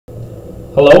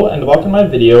Hello and welcome to my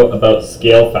video about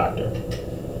scale factor.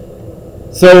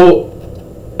 So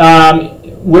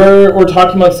we're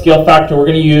talking about scale factor. We're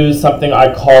going to use something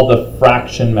I call the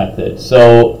fraction method.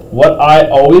 So what I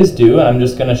always do, and I'm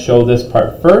just going to show this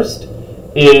part first,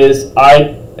 is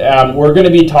we're going to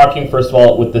be talking first of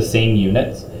all with the same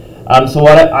units. So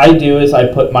what I do is I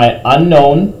put my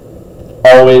unknown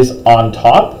always on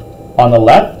top, on the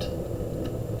left.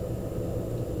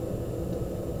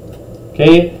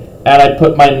 Okay. And I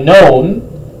put my known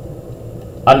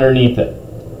underneath it.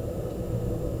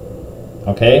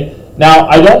 Okay, now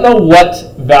I don't know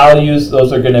what values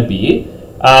those are going to be,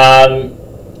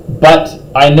 but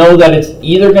I know that it's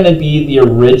either going to be the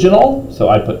original, so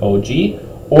I put OG,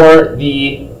 or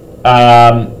the,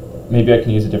 maybe I can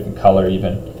use a different color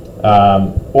even,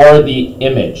 or the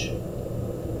image.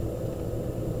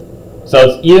 So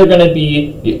it's either going to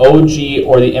be the OG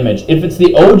or the image. If it's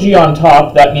the OG on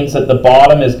top, that means that the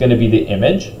bottom is going to be the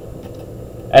image.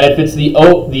 And if it's the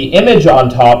image on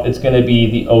top, it's going to be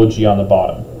the OG on the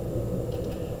bottom.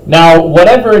 Now,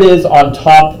 whatever it is on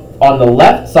top on the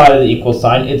left side of the equal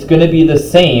sign, it's going to be the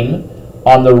same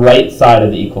on the right side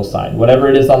of the equal sign. Whatever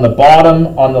it is on the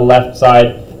bottom on the left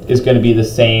side is going to be the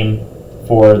same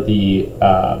for the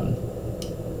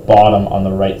bottom on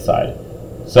the right side.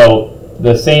 So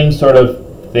the same sort of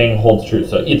thing holds true.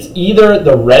 So it's either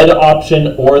the red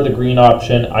option or the green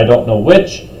option. I don't know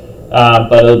which,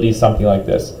 but it'll be something like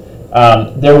this.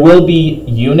 There will be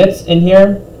units in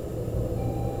here.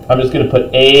 I'm just going to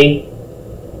put A.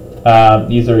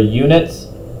 These are units,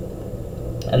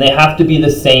 and they have to be the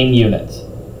same units.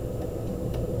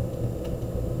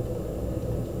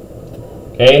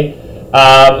 Okay,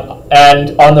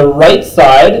 and on the right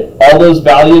side, all those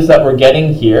values that we're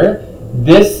getting here,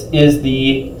 this is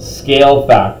the scale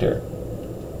factor.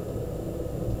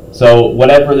 So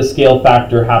whatever the scale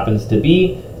factor happens to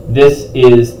be, this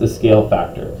is the scale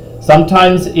factor.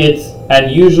 Sometimes it's,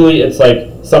 and usually it's like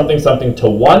something to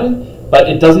 1, but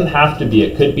it doesn't have to be.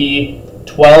 It could be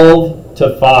 12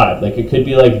 to 5. Like it could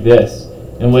be like this,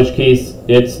 in which case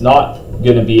it's not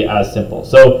going to be as simple.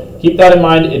 So keep that in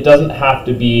mind. It doesn't have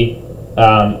to be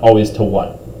always to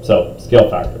 1. So scale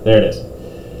factor, there it is.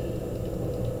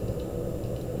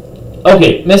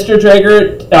 Okay, Mr.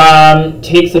 Drager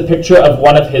takes a picture of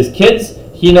one of his kids.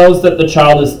 He knows that the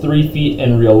child is 3 feet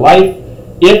in real life.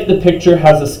 If the picture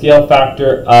has a scale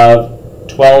factor of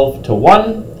 12 to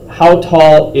 1, how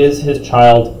tall is his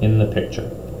child in the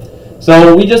picture?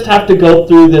 So we just have to go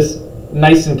through this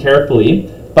nice and carefully,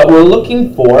 but we're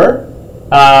looking for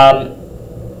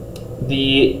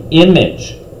the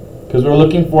image, because we're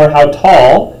looking for how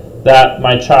tall that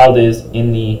my child is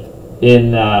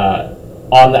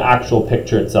on the actual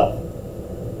picture itself.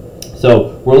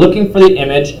 So we're looking for the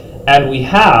image, and we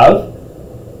have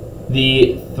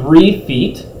the 3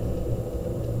 feet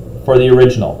for the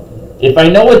original. If I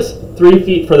know it's 3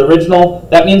 feet for the original,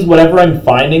 that means whatever I'm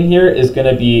finding here is going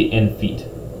to be in feet.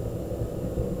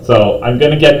 So I'm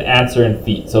going to get an answer in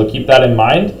feet, so keep that in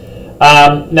mind.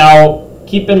 Now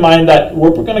keep in mind that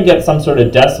we're going to get some sort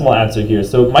of decimal answer here,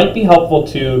 so it might be helpful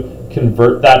to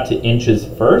convert that to inches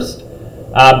first.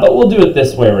 But we'll do it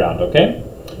this way around, okay?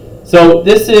 So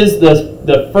this is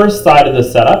the first side of the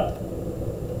setup.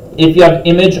 If you have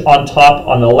image on top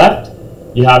on the left,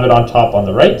 you have it on top on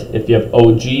the right. If you have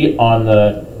OG on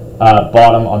the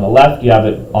bottom on the left, you have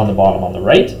it on the bottom on the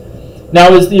right. Now,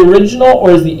 is the original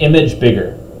or is the image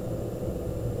bigger?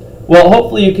 Well,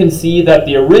 hopefully you can see that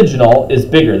the original is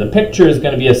bigger. The picture is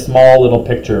going to be a small little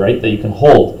picture, right, that you can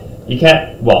hold. You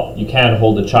can't, well, you can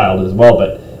hold a child as well,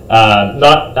 but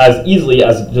not as easily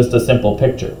as just a simple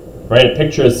picture, right? A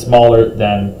picture is smaller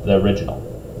than the original,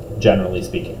 generally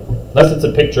speaking, unless it's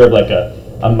a picture of like a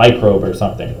microbe or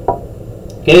something.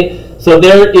 Okay, so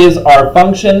there is our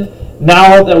function.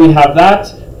 Now that we have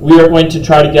that, we are going to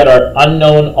try to get our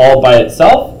unknown all by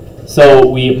itself. So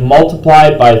we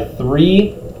multiply by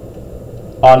 3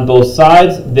 on both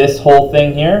sides, this whole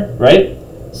thing here, right?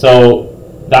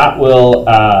 So that will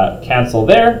cancel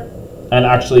there. And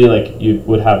actually, like, you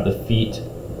would have the feet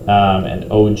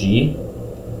and OG,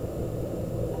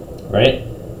 right?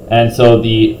 And so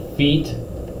the feet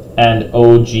and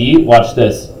OG, watch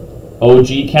this.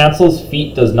 OG cancels,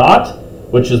 feet does not,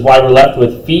 which is why we're left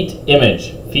with feet,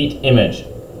 image, feet, image.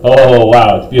 Oh,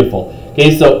 wow, it's beautiful.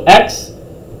 Okay, so X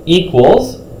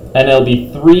equals, and it'll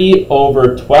be 3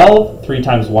 over 12. 3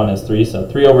 times 1 is 3, so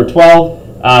 3 over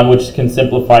 12, which can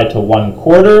simplify to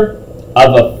 1/4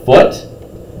 of a foot.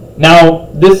 Now,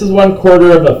 this is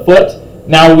 1/4 of a foot.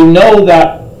 Now, we know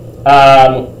that,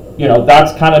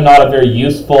 that's kind of not a very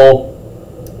useful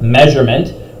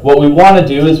measurement. What we want to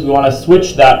do is we want to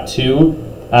switch that to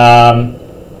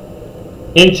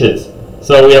inches.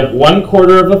 So we have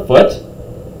 1/4 of a foot.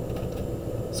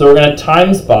 So we're going to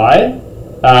times by,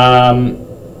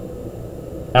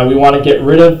 and we want to get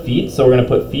rid of feet, so we're going to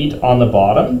put feet on the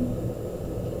bottom.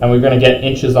 And we're going to get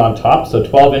inches on top, so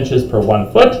 12 inches per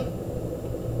 1 foot.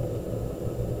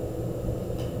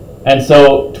 And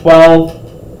so 12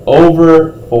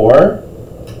 over 4,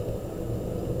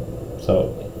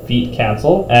 so feet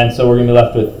cancel, and so we're going to be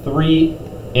left with 3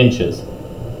 inches.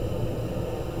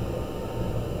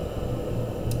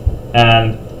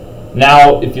 And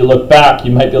now if you look back,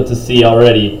 you might be able to see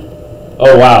already,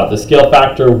 oh wow, the scale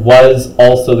factor was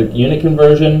also the unit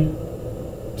conversion,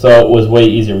 so it was way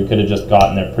easier. We could have just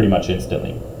gotten there pretty much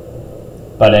instantly.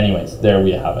 But anyways, there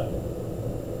we have it.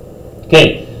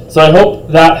 Okay, so I hope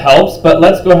that helps, but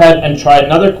let's go ahead and try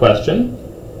another question.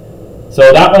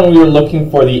 So that one we were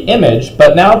looking for the image,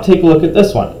 but now take a look at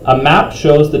this one. A map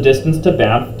shows the distance to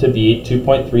Banff to be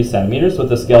 2.3 centimeters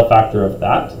with a scale factor of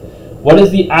that. What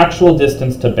is the actual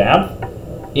distance to Banff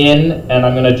in, and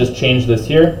I'm going to just change this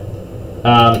here,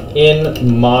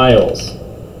 in miles?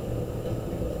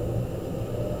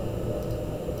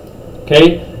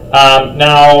 Okay,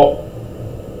 now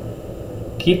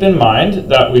keep in mind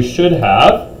that we should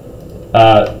have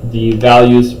the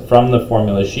values from the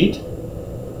formula sheet.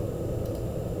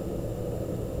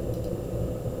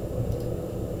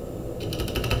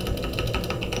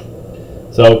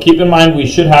 So keep in mind we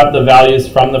should have the values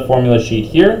from the formula sheet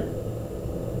here.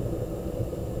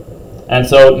 And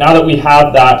so now that we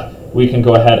have that, we can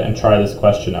go ahead and try this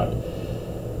question out.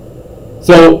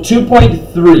 So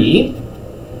 2.3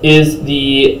 is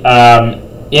the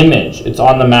image. It's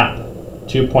on the map.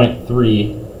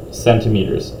 2.3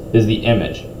 centimeters is the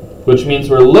image, which means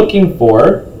we're looking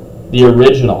for the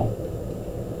original.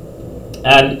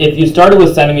 And if you started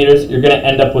with centimeters, you're going to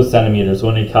end up with centimeters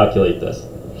when we calculate this.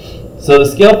 So the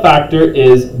scale factor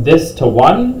is this to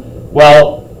 1.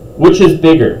 Well, which is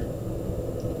bigger?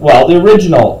 Well, the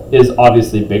original is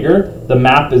obviously bigger. The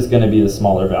map is going to be the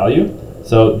smaller value.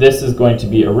 So this is going to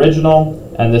be original,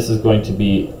 and this is going to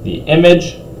be the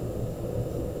image.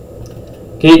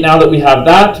 Okay, now that we have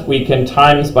that, we can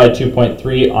times by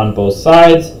 2.3 on both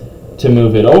sides to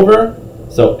move it over.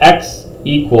 So x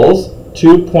equals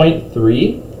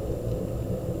 2.3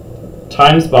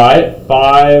 times by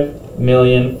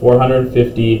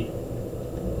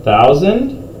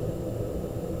 5,450,000.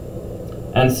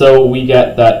 And so we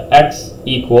get that x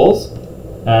equals,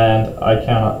 and I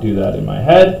cannot do that in my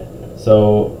head,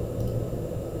 so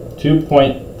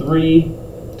 2.3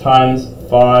 times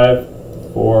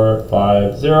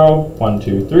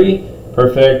 5,450,123,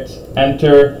 perfect,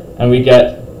 enter, and we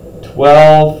get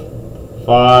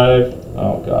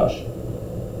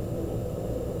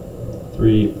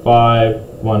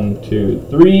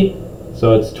 3,5,123,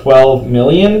 so it's 12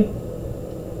 million.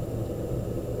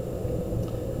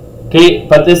 Okay,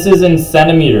 but this is in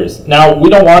centimeters. Now, we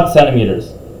don't want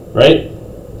centimeters, right?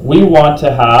 We want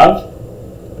to have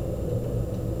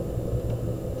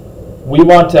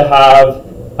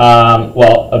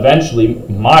well, eventually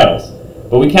miles.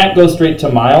 But we can't go straight to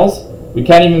miles. We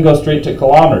can't even go straight to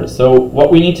kilometers. So what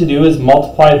we need to do is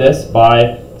multiply this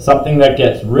by something that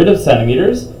gets rid of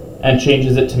centimeters and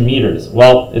changes it to meters.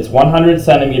 Well, it's 100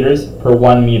 centimeters per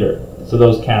 1 meter. So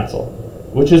those cancel,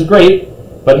 which is great,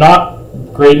 but not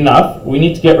great enough. We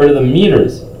need to get rid of the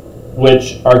meters,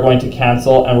 which are going to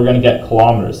cancel, and we're going to get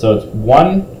kilometers. So it's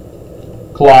 1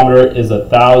 kilometer is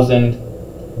 1,000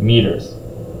 meters.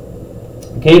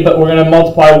 Okay, but we're going to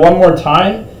multiply one more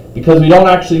time because we don't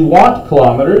actually want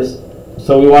kilometers,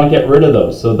 so we want to get rid of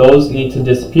those. So those need to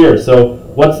disappear. So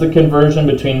what's the conversion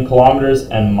between kilometers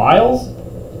and miles?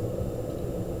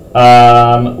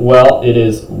 Well, it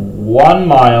is 1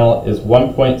 mile is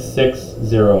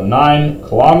 1.609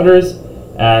 kilometers.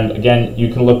 And again, you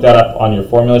can look that up on your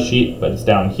formula sheet, but it's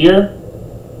down here.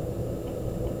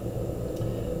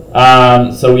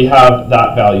 So we have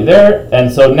that value there.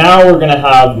 And so now we're going to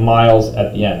have miles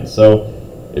at the end. So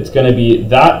it's going to be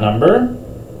that number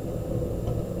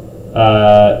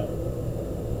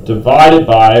divided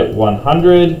by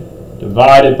 100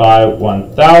 divided by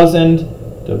 1,000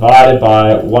 divided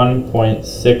by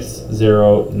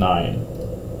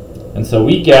 1.609. And so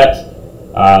we get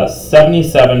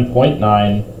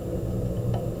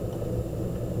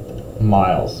 77.9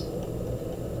 miles.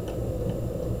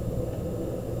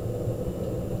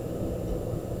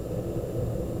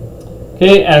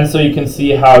 Okay, and so you can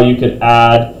see how you could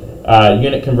add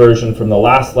unit conversion from the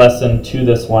last lesson to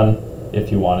this one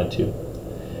if you wanted to.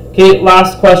 Okay,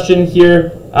 last question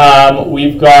here.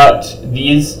 We've got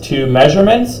these two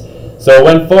measurements. So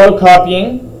when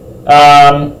photocopying,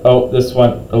 oh, this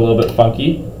went a little bit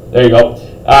funky. There you go.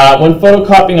 When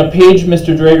photocopying a page,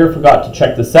 Mr. Drager forgot to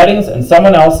check the settings and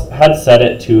someone else had set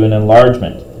it to an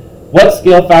enlargement. What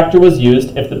scale factor was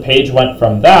used if the page went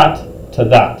from that to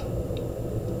that?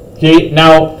 Okay,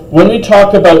 now when we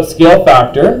talk about scale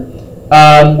factor,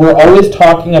 we're always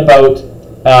talking about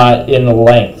in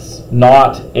lengths,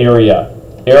 not area.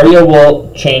 Area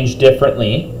will change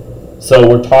differently, so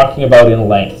we're talking about in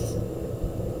lengths.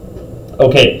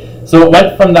 Okay, so it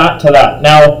went from that to that.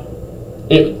 Now,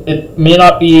 it may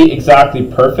not be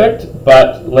exactly perfect,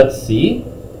 but let's see.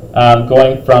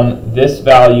 Going from this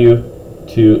value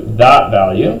to that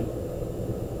value.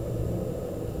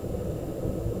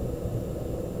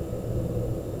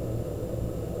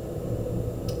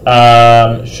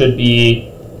 Should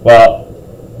be, well,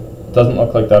 it doesn't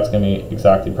look like that's going to be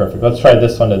exactly perfect. Let's try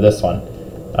this one to this one.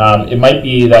 It might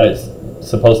be that it's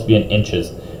supposed to be in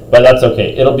inches, but that's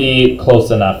okay. It'll be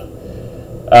close enough.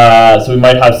 So we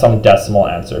might have some decimal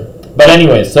answer. But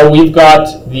anyway, so we've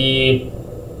got the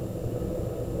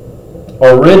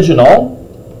original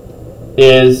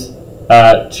is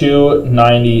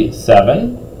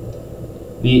 297.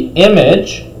 The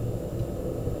image,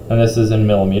 and this is in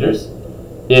millimeters,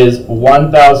 is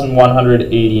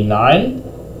 1,189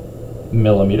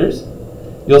 millimeters.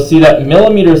 You'll see that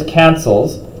millimeters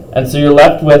cancels, and so you're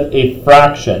left with a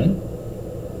fraction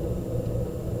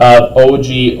of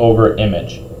OG over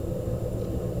image.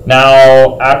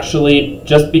 Now, actually,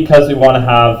 just because we want to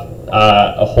have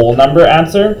a whole number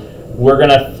answer, we're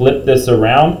going to flip this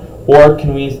around, or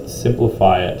can we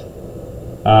simplify it?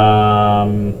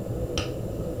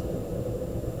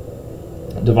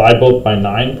 Divide both by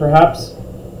 9, perhaps?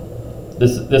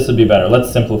 This would be better.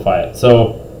 Let's simplify it.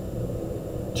 So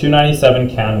 297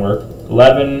 can work.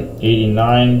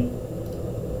 1189,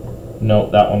 no,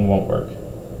 that one won't work.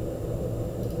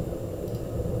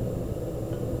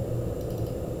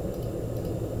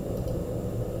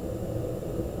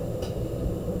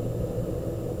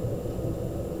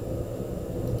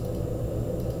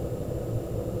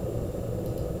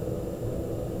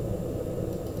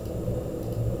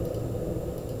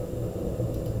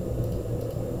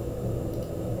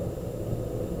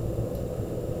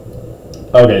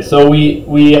 Okay, so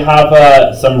we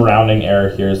have some rounding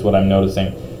error here is what I'm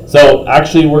noticing. So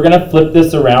actually we're going to flip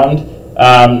this around,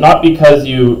 not because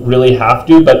you really have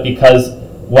to, but because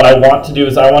what I want to do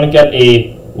is I want to get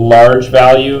a large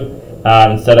value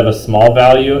instead of a small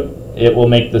value. It will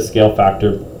make the scale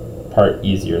factor part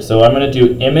easier. So I'm going to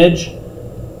do image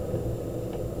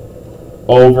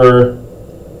over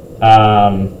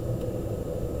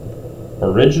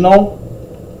original.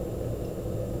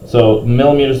 So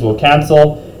millimeters will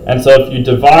cancel, and so if you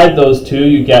divide those two,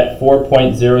 you get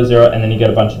 4.00, and then you get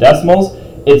a bunch of decimals.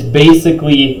 It's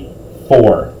basically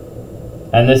 4,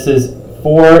 and this is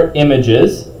 4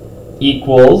 images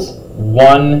equals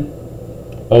 1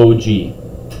 OG.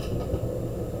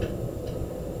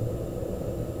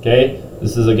 Okay,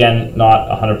 this is again not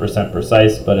 100%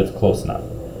 precise, but it's close enough.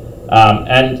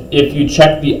 And if you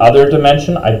check the other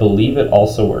dimension, I believe it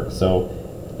also works. So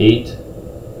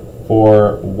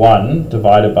 841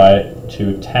 divided by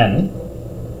 210.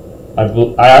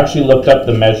 I actually looked up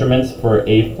the measurements for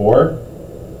A4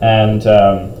 and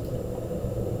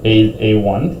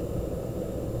A1.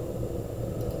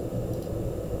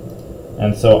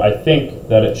 And so I think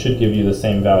that it should give you the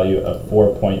same value of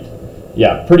 4 point,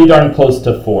 yeah, pretty darn close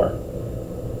to 4.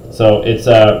 So it's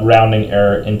a rounding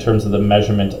error in terms of the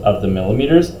measurement of the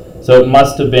millimeters. So it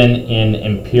must have been in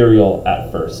imperial at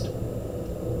first.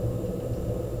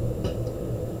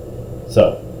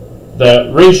 So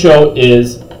the ratio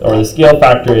is, or the scale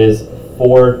factor is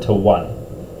 4 to 1.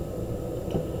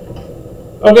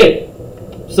 Okay,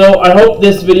 so I hope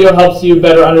this video helps you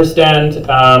better understand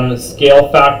scale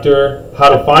factor, how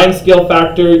to find scale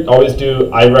factor.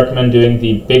 I recommend doing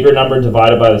the bigger number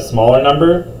divided by the smaller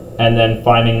number, and then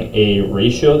finding a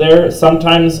ratio there.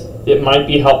 Sometimes it might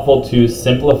be helpful to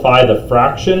simplify the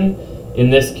fraction. In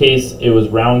this case, it was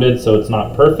rounded, so it's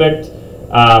not perfect,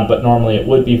 but normally it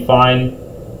would be fine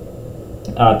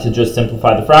to just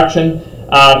simplify the fraction.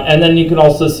 And then you can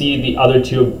also see the other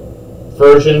two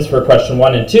versions for question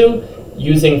 1 and 2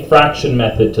 using fraction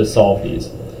method to solve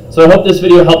these. So I hope this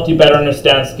video helped you better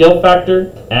understand scale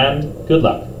factor, and good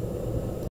luck.